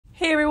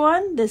Hey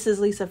everyone, this is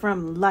Lisa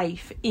from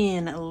Life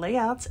in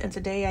Layouts, and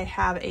today I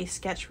have a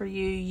sketch for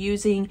you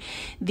using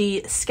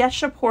the Sketch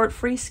Support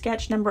Free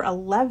Sketch number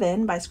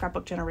 11 by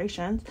Scrapbook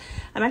Generations.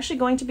 I'm actually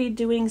going to be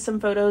doing some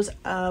photos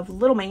of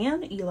little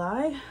man,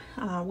 Eli,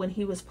 when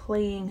he was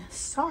playing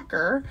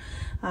soccer.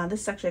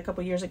 This is actually a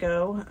couple years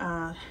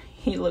ago.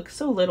 He looked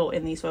so little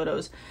in these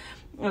photos.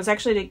 I was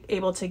actually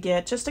able to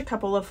get just a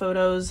couple of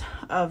photos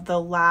of the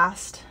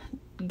last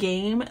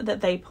game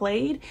that they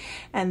played,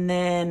 and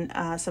then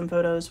some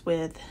photos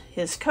with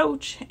his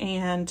coach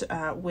and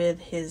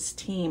with his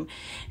team.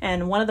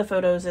 And one of the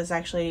photos is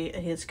actually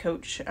his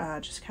coach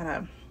just kind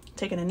of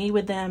taking a knee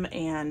with them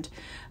and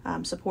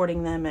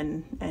supporting them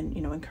and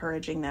you know,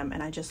 encouraging them,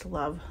 and I just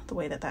love the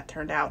way that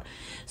turned out.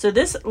 So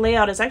this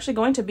layout is actually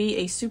going to be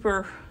a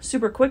super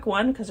quick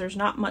one because there's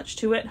not much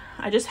to it.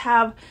 I just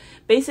have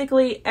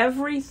basically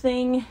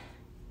everything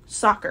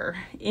soccer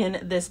in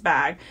this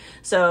bag.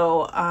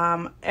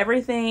 So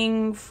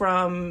everything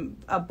from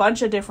a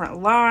bunch of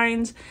different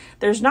lines.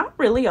 There's not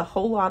really a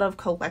whole lot of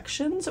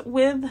collections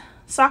with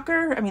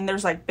soccer. I mean,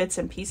 there's like bits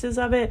and pieces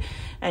of it,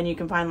 and you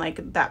can find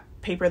like that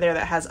paper there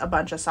that has a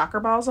bunch of soccer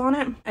balls on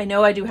it. I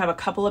know I do have a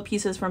couple of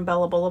pieces from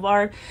Bella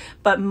Boulevard,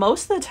 but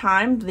most of the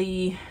time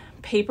the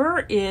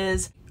paper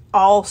is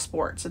all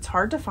sports. It's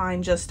hard to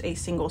find just a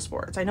single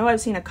sports. I know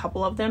I've seen a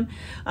couple of them,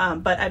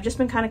 but I've just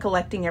been kind of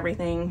collecting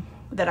everything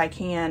that I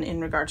can in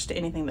regards to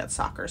anything that's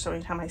soccer. So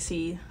anytime I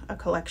see a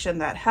collection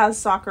that has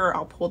soccer,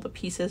 I'll pull the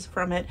pieces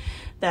from it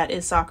that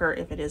is soccer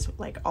if it is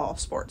like all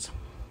sports.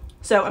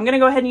 So I'm going to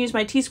go ahead and use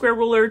my T-square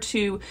ruler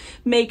to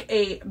make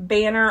a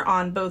banner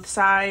on both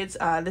sides.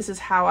 This is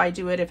how I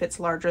do it if it's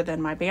larger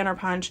than my banner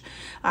punch.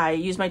 I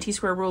use my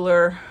T-square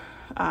ruler,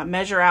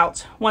 measure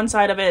out one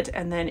side of it,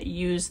 and then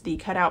use the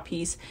cutout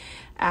piece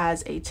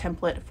as a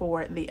template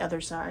for the other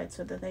side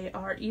so that they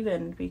are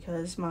even,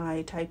 because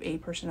my type A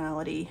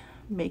personality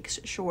makes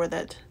sure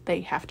that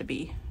they have to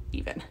be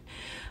even.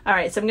 All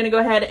right, so I'm going to go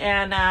ahead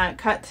and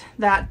cut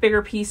that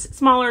bigger piece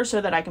smaller so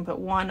that I can put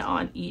one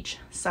on each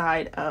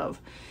side of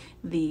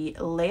the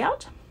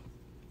layout.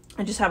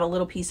 I just have a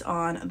little piece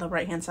on the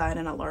right hand side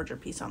and a larger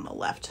piece on the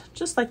left,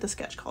 just like the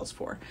sketch calls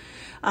for.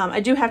 I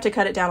do have to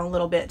cut it down a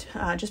little bit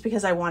just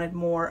because I wanted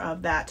more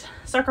of that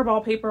soccer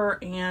ball paper,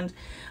 and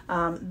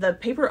the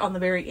paper on the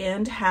very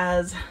end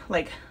has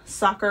like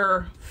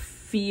soccer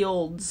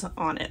fields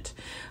on it,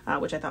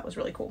 which I thought was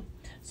really cool.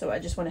 So I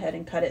just went ahead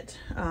and cut it.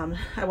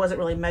 I wasn't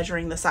really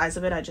measuring the size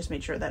of it. I just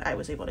made sure that I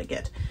was able to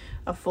get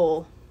a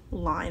full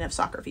line of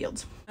soccer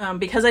fields.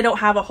 Because I don't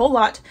have a whole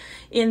lot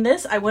in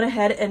this, I went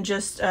ahead and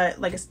just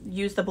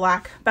use the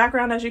black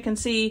background, as you can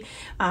see,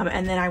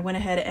 and then I went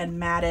ahead and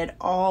matted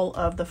all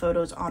of the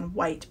photos on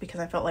white because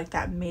I felt like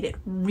that made it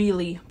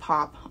really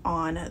pop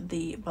on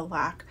the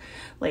black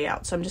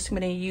layout. So I'm just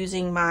going to be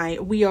using my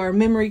We Are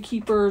Memory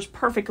Keepers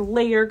Perfect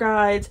Layer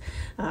Guides.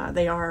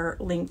 They are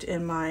linked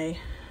in my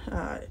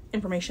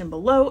information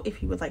below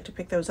if you would like to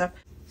pick those up.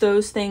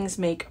 Those things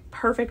make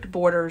perfect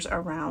borders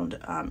around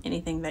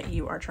anything that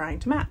you are trying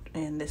to mat,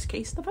 in this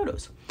case the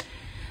photos.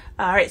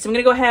 All right, so I'm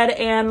going to go ahead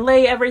and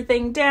lay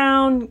everything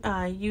down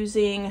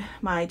using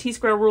my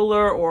T-square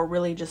ruler, or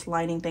really just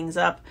lining things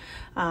up.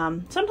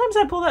 Sometimes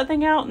I pull that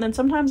thing out, and then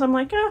sometimes I'm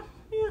like, yeah,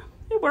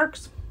 it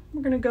works.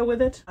 We're going to go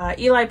with it.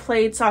 Eli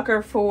played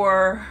soccer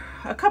for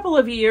a couple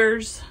of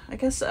years. I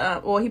guess,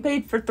 well, he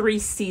played for 3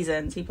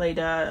 seasons. He played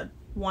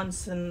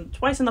twice in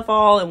the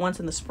fall and once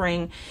in the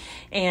spring,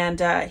 and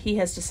he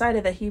has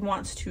decided that he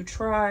wants to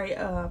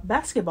try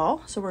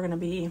basketball, so we're going to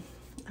be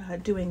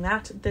doing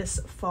that this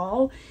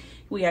fall.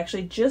 We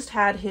actually just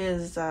had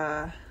his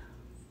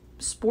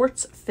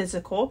sports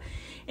physical,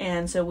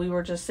 and so we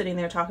were just sitting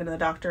there talking to the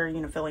doctor, you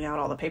know, filling out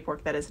all the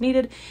paperwork that is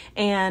needed.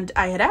 And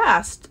I had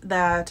asked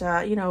that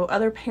you know,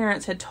 other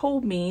parents had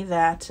told me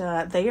that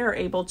they are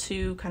able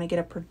to kind of get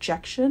a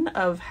projection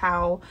of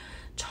how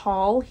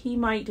tall he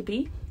might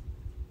be.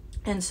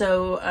 And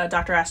so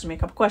doctor asked me a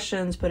couple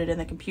questions, put it in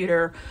the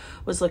computer,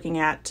 was looking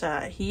at,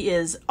 he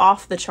is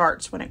off the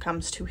charts when it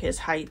comes to his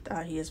height.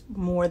 He is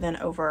more than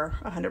over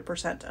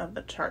 100% of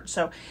the chart.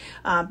 So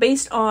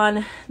based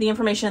on the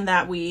information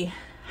that we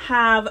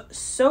have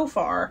so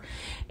far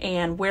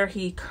and where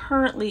he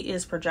currently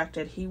is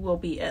projected, he will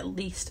be at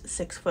least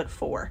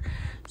 6'4".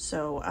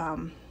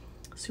 So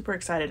super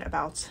excited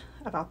about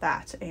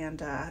that, and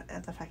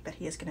the fact that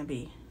he is going to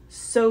be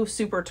so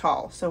super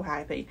tall. So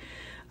happy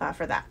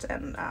for that.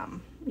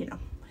 And you know,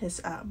 his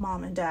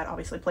mom and dad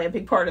obviously play a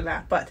big part in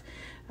that, but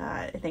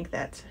I think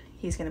that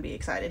he's going to be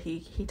excited.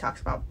 He talks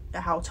about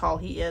how tall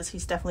he is.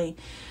 He's definitely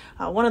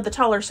one of the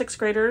taller 6th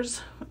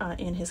graders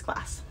in his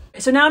class.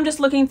 So now I'm just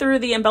looking through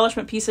the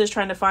embellishment pieces,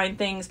 trying to find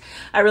things.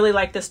 I really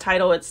like this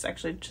title. It's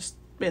actually just,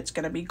 it's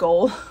going to be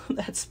gold.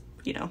 That's,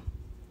 you know,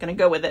 going to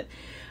go with it.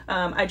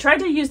 I tried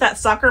to use that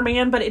soccer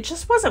man, but it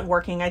just wasn't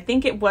working. I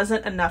think it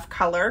wasn't enough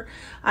color.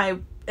 I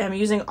am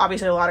using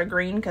obviously a lot of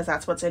green because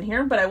that's what's in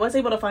here, but I was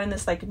able to find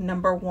this like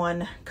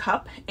 #1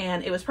 cup,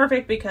 and it was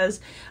perfect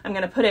because I'm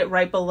going to put it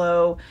right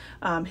below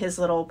his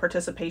little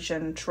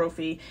participation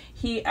trophy.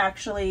 He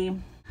actually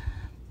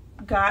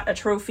got a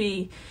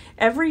trophy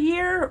every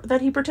year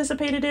that he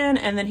participated in,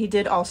 and then he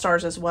did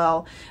All-Stars as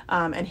well,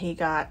 and he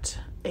got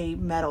a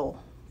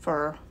medal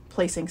for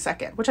placing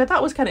second, which I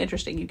thought was kind of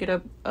interesting. You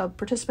get a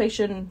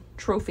participation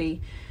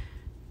trophy,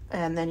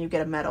 and then you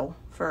get a medal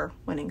for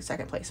winning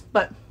second place,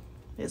 but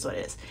it is what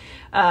it is.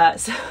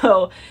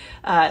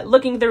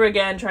 Looking through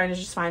again, trying to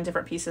just find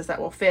different pieces that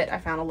will fit. I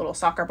found a little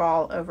soccer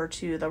ball over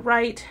to the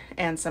right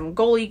and some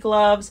goalie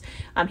gloves.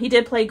 He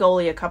did play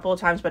goalie a couple of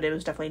times, but it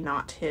was definitely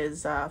not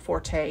his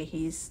forte.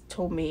 He's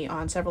told me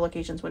on several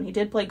occasions when he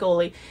did play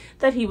goalie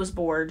that he was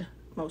bored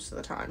most of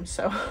the time,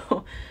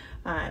 so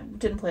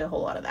didn't play a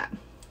whole lot of that.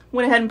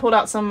 Went ahead and pulled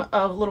out some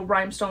of little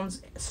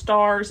rhinestones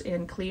stars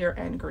in clear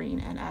and green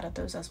and added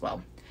those as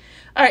well.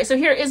 All right, so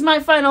here is my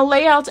final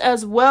layout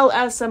as well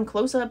as some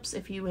close-ups.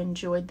 If you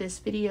enjoyed this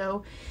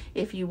video,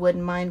 if you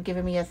wouldn't mind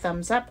giving me a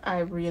thumbs up, I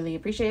really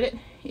appreciate it.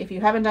 If you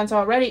haven't done so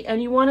already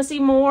and you want to see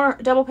more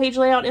double page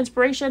layout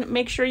inspiration,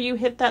 make sure you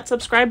hit that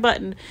subscribe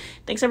button.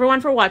 Thanks everyone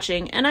for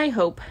watching, and I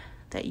hope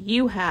that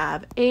you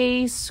have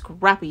a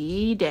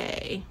scrappy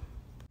day.